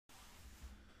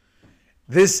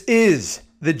This is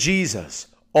the Jesus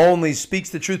Only Speaks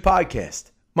the Truth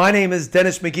podcast. My name is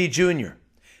Dennis McGee Jr.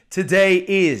 Today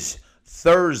is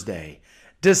Thursday,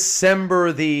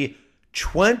 December the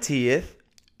 20th,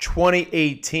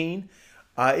 2018.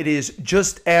 It is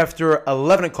just after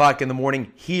 11 o'clock in the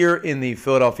morning here in the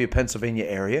Philadelphia, Pennsylvania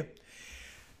area.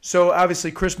 So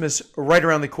obviously Christmas right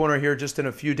around the corner here, just in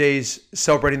a few days,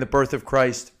 celebrating the birth of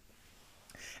Christ.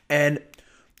 And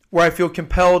where I feel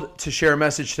compelled to share a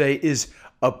message today is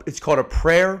it's called a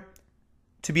prayer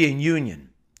to be in union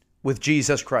with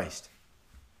Jesus Christ.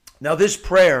 Now, this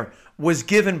prayer was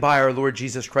given by our Lord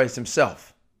Jesus Christ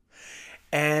himself.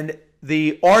 And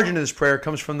the origin of this prayer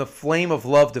comes from the Flame of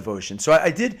Love devotion. So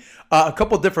I did a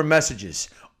couple different messages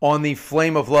on the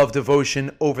Flame of Love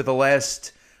devotion over the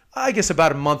last, I guess,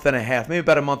 about a month and a half, maybe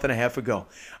about a month and a half ago.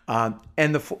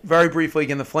 And very briefly,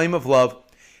 again, the Flame of Love,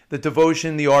 the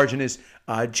devotion, the origin is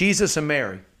Jesus and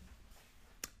Mary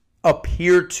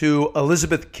appeared to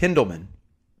Elizabeth Kindelmann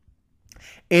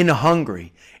in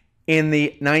Hungary in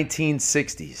the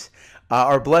 1960s.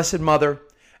 Our Blessed Mother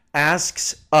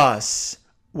asks us,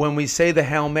 when we say the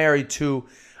Hail Mary, to,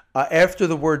 after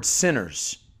the word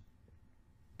sinners,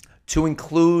 to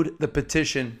include the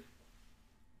petition,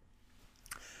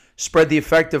 spread the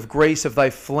effective grace of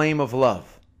thy flame of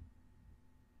love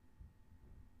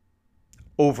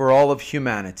over all of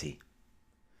humanity.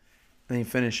 And you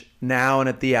finish, now and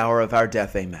at the hour of our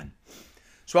death, amen.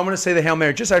 So I'm going to say the Hail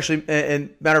Mary, just actually,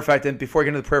 and matter of fact, and before I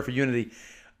get into the prayer for unity,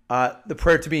 the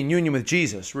prayer to be in union with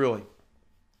Jesus, really.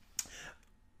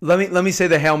 Let me say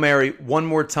the Hail Mary one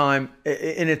more time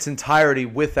in its entirety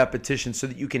with that petition so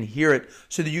that you can hear it,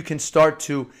 so that you can start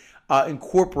to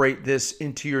incorporate this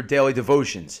into your daily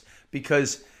devotions.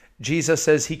 Because Jesus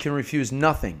says he can refuse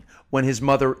nothing when his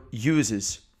mother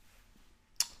uses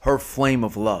her flame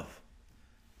of love.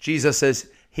 Jesus says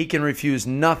he can refuse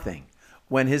nothing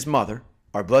when his mother,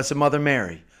 our Blessed Mother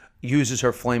Mary, uses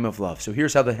her flame of love. So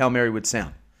here's how the Hail Mary would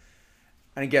sound.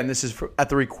 And again, this is at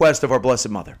the request of our Blessed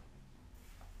Mother.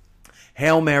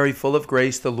 Hail Mary, full of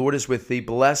grace, the Lord is with thee.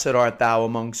 Blessed art thou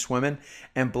amongst women,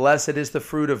 and blessed is the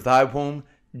fruit of thy womb,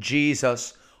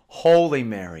 Jesus. Holy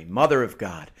Mary, Mother of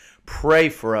God, pray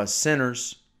for us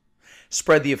sinners.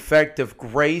 Spread the effective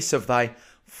grace of thy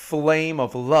flame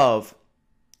of love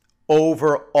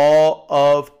over all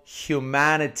of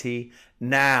humanity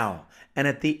now and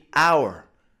at the hour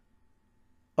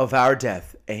of our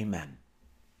death. Amen.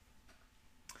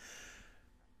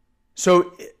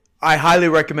 So I highly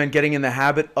recommend getting in the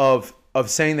habit of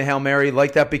saying the Hail Mary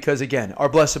like that because, again, our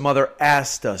Blessed Mother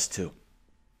asked us to.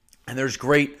 And there's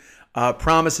great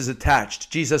promises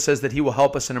attached. Jesus says that he will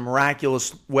help us in a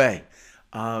miraculous way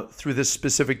through this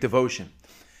specific devotion.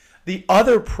 The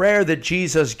other prayer that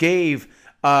Jesus gave,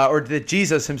 or that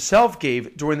Jesus himself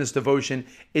gave during this devotion,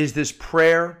 is this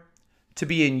prayer to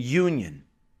be in union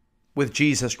with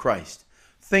Jesus Christ.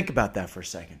 Think about that for a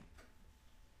second.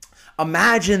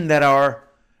 Imagine that our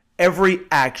every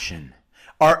action,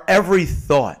 our every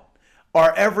thought,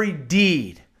 our every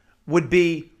deed would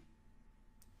be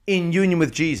in union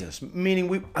with Jesus. Meaning,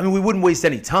 we wouldn't waste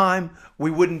any time. We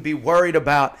wouldn't be worried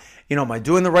about, am I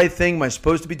doing the right thing? Am I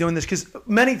supposed to be doing this? Because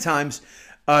many times,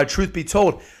 truth be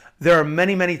told, there are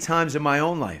many, many times in my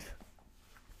own life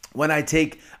when I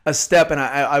take a step and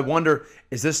I wonder,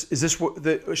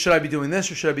 should I be doing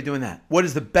this or should I be doing that? What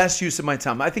is the best use of my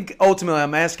time? I think ultimately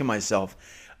I'm asking myself,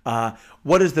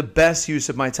 what is the best use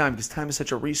of my time? Because time is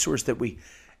such a resource that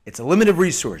it's a limited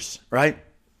resource, right?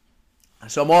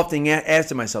 So I'm often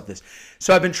asking myself this.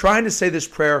 So I've been trying to say this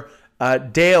prayer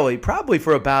daily, probably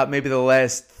for about maybe the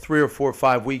last 3 or 4 or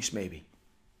 5 weeks maybe.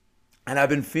 And I've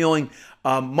been feeling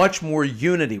much more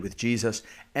unity with Jesus,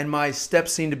 and my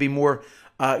steps seem to be more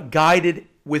guided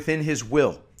within his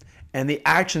will. And the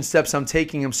action steps I'm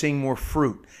taking, I'm seeing more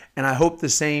fruit. And I hope the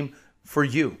same for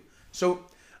you. So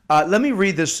let me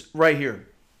read this right here.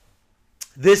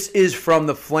 This is from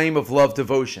the Flame of Love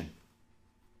devotion.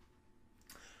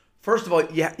 First of all,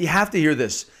 you have to hear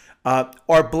this.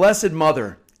 Our Blessed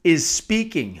Mother is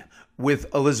speaking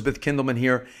with Elizabeth Kindelmann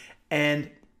here,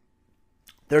 and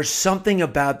there's something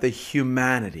about the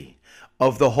humanity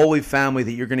of the Holy Family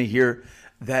that you're going to hear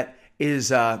that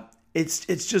is, it's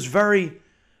just very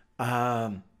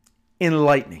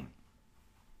enlightening.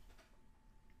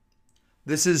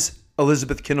 This is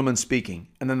Elizabeth Kindelmann speaking,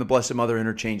 and then the Blessed Mother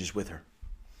interchanges with her.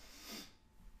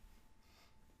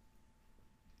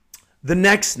 The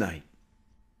next night,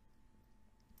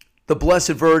 the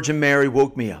Blessed Virgin Mary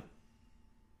woke me up.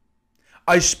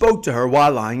 I spoke to her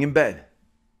while lying in bed.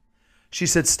 She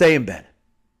said, "Stay in bed.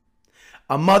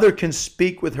 A mother can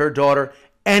speak with her daughter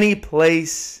any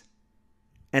place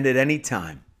and at any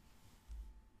time.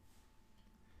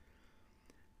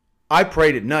 I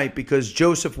prayed at night because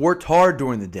Joseph worked hard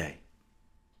during the day.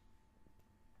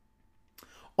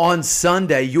 On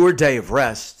Sunday, your day of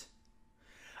rest,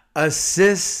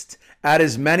 assist at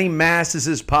as many masses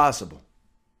as possible.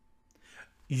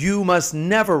 You must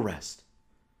never rest.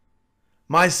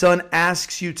 My son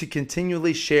asks you to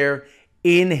continually share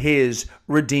in his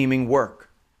redeeming work.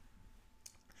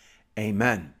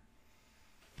 Amen.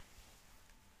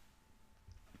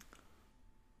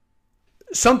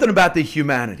 Something about the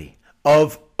humanity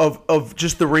of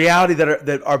just the reality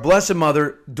that our Blessed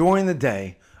Mother during the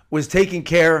day was taking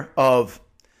care of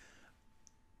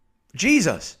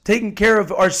Jesus, taking care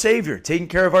of our Savior, taking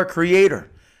care of our Creator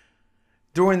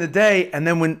during the day. And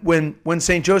then when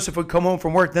St. Joseph would come home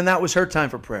from work, then that was her time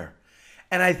for prayer.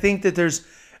 And I think that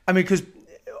because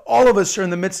all of us are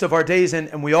in the midst of our days,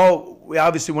 and we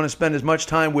obviously want to spend as much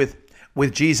time with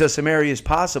Jesus and Mary as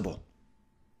possible.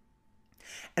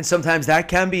 And sometimes that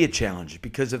can be a challenge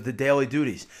because of the daily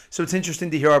duties. So it's interesting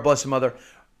to hear our Blessed Mother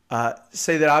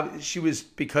say that she was,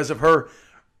 because of her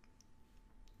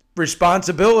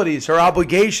responsibilities, her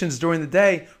obligations during the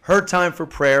day, her time for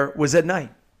prayer was at night.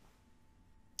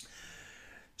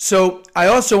 So I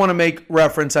also want to make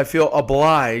reference, I feel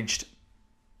obliged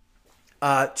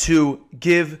to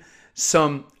give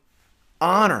some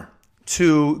honor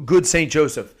to good St.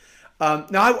 Joseph.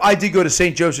 Now, I did go to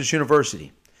St. Joseph's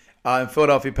University in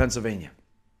Philadelphia, Pennsylvania.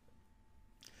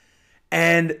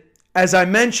 And as I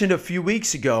mentioned a few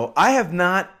weeks ago, I have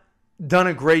not done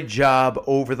a great job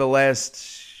over the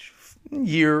last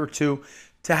year or two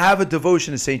to have a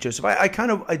devotion to St. Joseph. I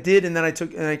did, and then I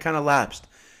kind of lapsed.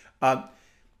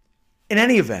 In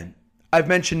any event, I've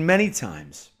mentioned many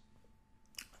times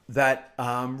that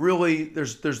really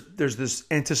there's this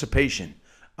anticipation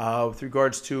with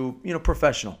regards to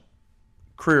professional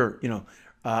career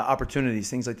opportunities,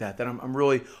 things like that I'm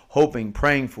really hoping,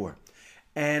 praying for.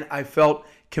 And I felt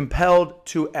compelled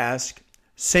to ask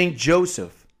St.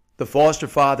 Joseph, the foster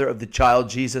father of the child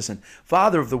Jesus and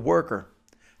father of the worker,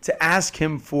 to ask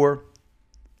him for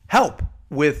help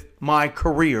with my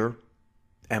career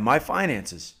and my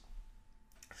finances.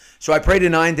 So I prayed a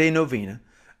 9-day novena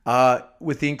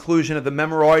with the inclusion of the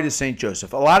Memorare to St.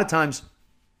 Joseph. A lot of times,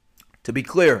 to be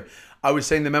clear, I was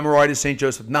saying the Memorare to St.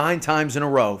 Joseph 9 times in a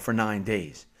row for 9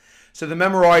 days. So the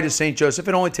Memorare to St. Joseph,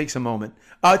 it only takes a moment.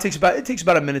 It takes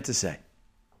about a minute to say.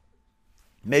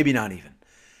 Maybe not even.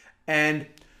 And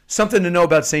something to know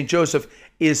about St. Joseph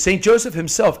is St. Joseph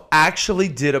himself actually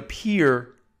did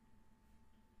appear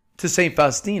to St.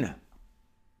 Faustina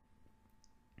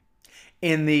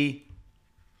in the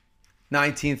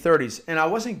 1930s. And I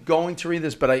wasn't going to read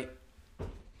this, but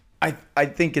I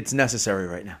think it's necessary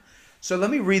right now. So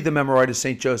let me read the Memorare to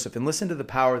St. Joseph and listen to the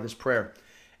power of this prayer.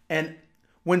 And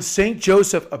when St.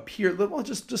 Joseph appeared, well,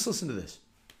 just listen to this.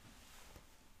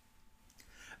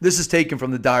 This is taken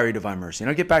from the Diary of Divine Mercy. And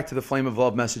I'll get back to the Flame of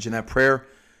Love message and that prayer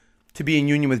to be in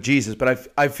union with Jesus. But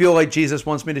I feel like Jesus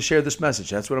wants me to share this message.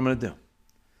 That's what I'm going to do.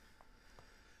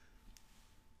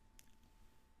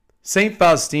 St.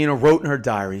 Faustina wrote in her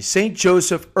diary, St.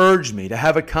 Joseph urged me to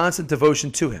have a constant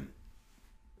devotion to him.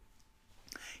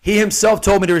 He himself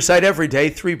told me to recite every day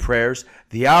 3 prayers,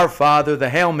 the Our Father, the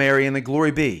Hail Mary, and the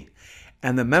Glory Be,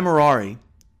 and the Memorare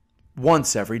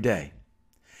once every day.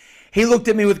 He looked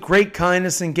at me with great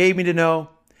kindness and gave me to know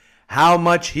how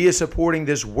much he is supporting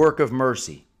this work of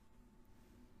mercy.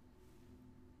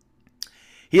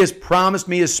 He has promised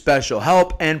me his special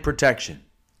help and protection.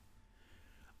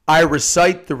 I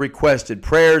recite the requested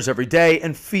prayers every day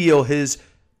and feel his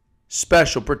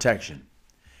special protection.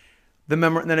 Then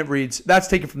it reads, that's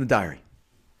taken from the diary.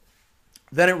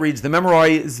 Then it reads, the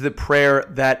Memorare is the prayer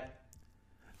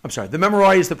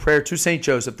to St.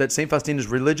 Joseph that St. Faustina's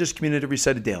religious community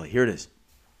recited daily. Here it is.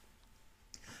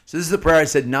 So this is the prayer I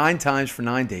said 9 times for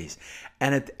 9 days.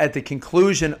 And at the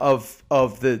conclusion of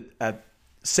the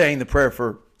saying the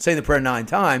prayer 9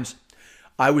 times,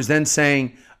 I was then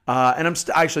saying, and I'm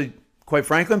actually, quite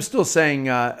frankly, I'm still saying,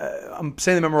 I'm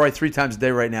saying the Memorare 3 times a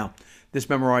day right now. This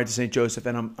Memorare to St. Joseph,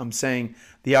 and I'm saying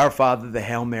the Our Father, the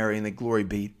Hail Mary, and the Glory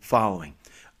Be following.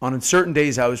 On certain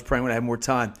days I was praying when I had more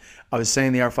time. I was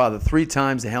saying the Our Father 3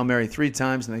 times, the Hail Mary 3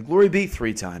 times, and the Glory Be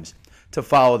 3 times to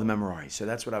follow the Memorare. So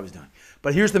that's what I was doing.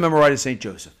 But here's the Memorare to St.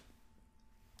 Joseph.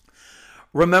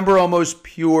 Remember, O most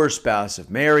pure spouse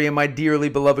of Mary and my dearly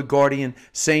beloved guardian,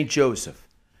 St. Joseph,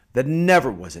 that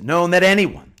never was it known that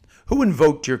anyone who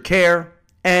invoked your care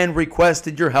and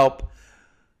requested your help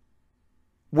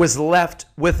was left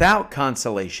without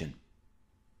consolation.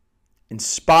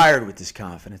 Inspired with this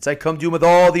confidence, I come to you with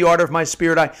all the ardor of my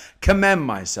spirit. I commend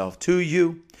myself to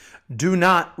you. Do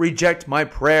not reject my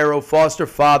prayer, O foster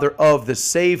father of the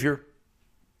Savior.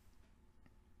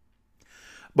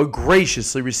 but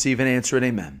graciously receive and answer it.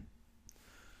 Amen.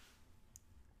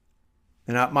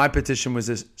 And my petition was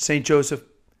this: St. Joseph,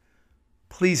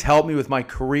 please help me with my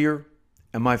career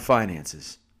and my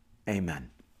finances. Amen.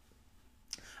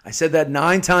 I said that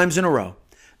 9 times in a row.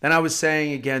 Then I was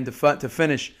saying again to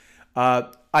finish,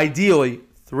 ideally,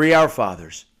 3 Our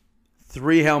Fathers,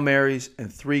 3 Hail Marys,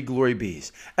 and 3 Glory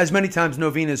Bees. As many times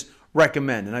novenas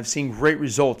recommend, and I've seen great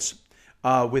results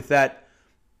with those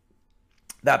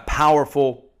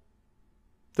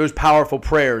powerful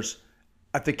prayers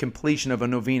at the completion of a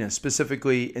novena,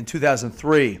 specifically in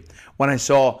 2003, when I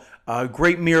saw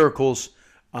great miracles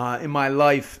in my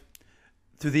life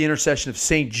through the intercession of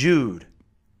St. Jude.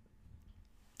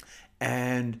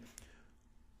 And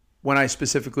when I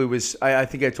specifically was, I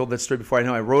think I told that story before. I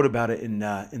know I wrote about it in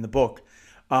the book.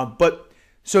 But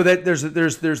so that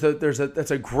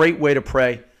that's a great way to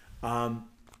pray.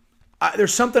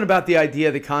 There's something about the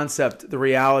idea, the concept, the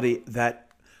reality that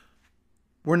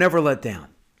we're never let down.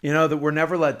 That we're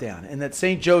never let down, and that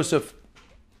Saint Joseph,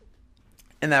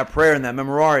 in that prayer, in that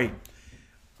memorare,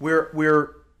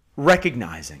 we're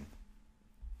recognizing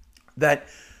that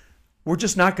we're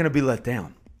just not going to be let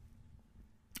down.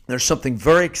 There's something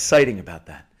very exciting about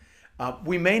that.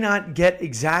 We may not get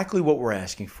exactly what we're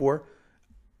asking for.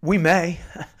 We may.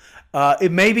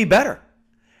 It may be better.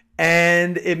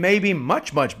 And it may be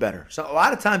much, much better. So a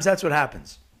lot of times that's what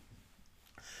happens.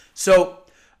 So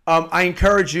I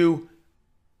encourage you,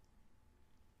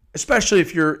 especially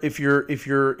if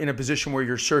you're in a position where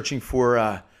you're searching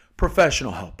for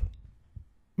professional help,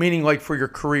 meaning like for your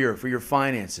career, for your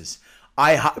finances.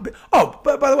 But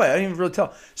by the way, I didn't even really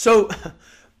tell. So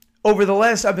over the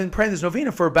last, I've been praying this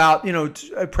novena for about,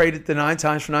 I prayed it the 9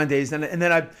 times for 9 days, and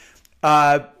then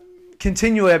I've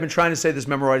continually, I've been trying to say this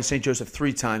memorare to St. Joseph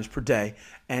 3 times per day,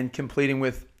 and completing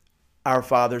with Our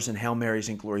Fathers and Hail Marys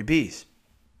and Glory Bees.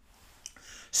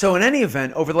 So in any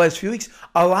event, over the last few weeks,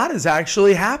 a lot has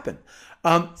actually happened.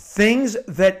 Things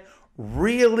that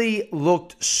really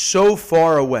looked so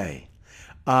far away.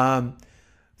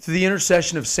 Through the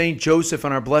intercession of St. Joseph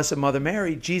and our Blessed Mother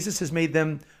Mary, Jesus has made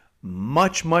them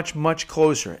much, much, much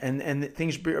closer. And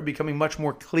things are becoming much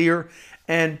more clear.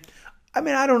 And I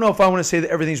mean, I don't know if I want to say that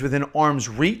everything's within arm's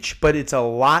reach, but it's a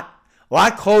lot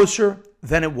closer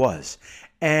than it was.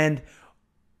 And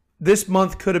this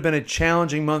month could have been a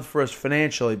challenging month for us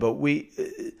financially, but we're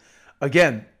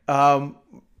okay.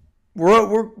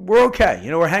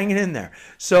 We're hanging in there.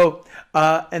 So,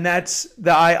 and that's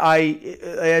like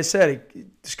I said,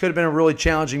 this could have been a really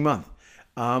challenging month.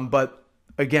 But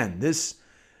again,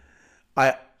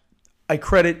 I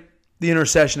credit the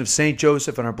intercession of Saint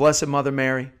Joseph and our Blessed Mother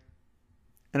Mary,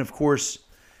 and of course,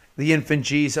 the infant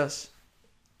Jesus,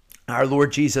 our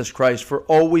Lord Jesus Christ, for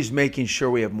always making sure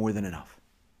we have more than enough.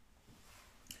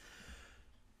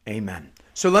 Amen.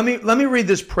 So let me read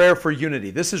this prayer for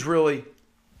unity. This is really,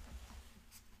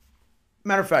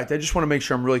 matter of fact, I just want to make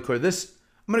sure I'm really clear. I'm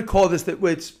going to call this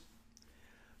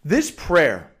this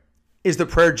prayer is the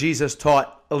prayer Jesus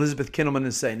taught Elizabeth Kindelmann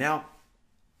to say. Now,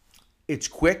 it's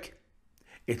quick,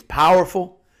 it's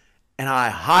powerful, and I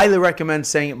highly recommend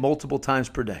saying it multiple times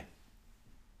per day.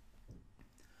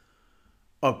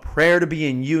 A prayer to be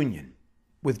in union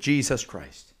with Jesus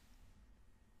Christ.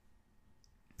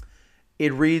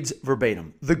 It reads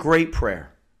verbatim, the great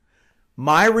prayer.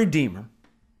 My Redeemer,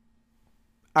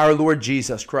 our Lord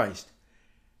Jesus Christ,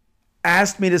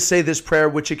 asked me to say this prayer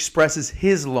which expresses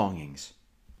his longings.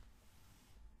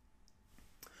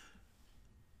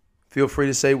 Feel free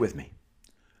to say it with me.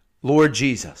 Lord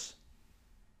Jesus,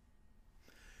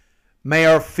 may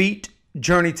our feet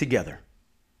journey together.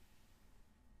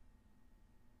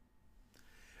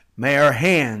 May our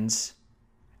hands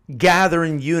gather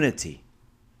in unity.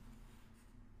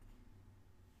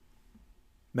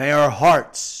 May our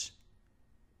hearts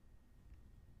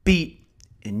beat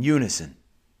in unison.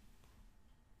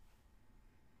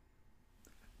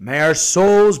 May our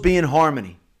souls be in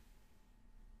harmony.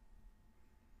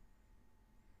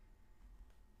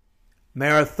 May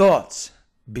our thoughts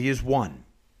be as one.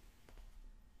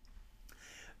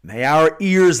 May our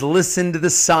ears listen to the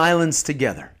silence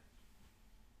together.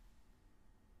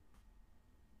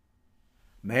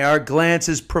 May our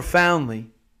glances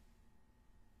profoundly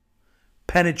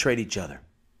penetrate each other.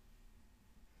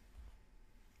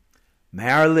 May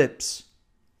our lips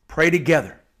pray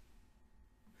together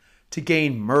to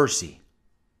gain mercy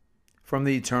from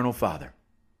the Eternal Father.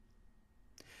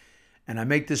 And I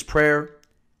make this prayer,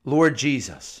 Lord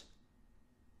Jesus,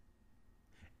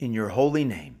 in your holy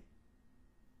name.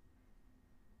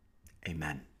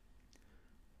 Amen.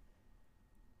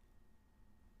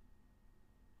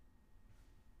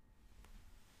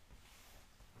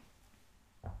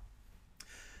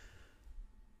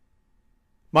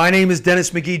 My name is Dennis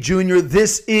McGee Jr.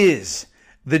 This is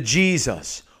the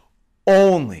Jesus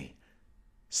Only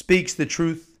Speaks the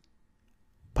Truth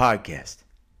podcast.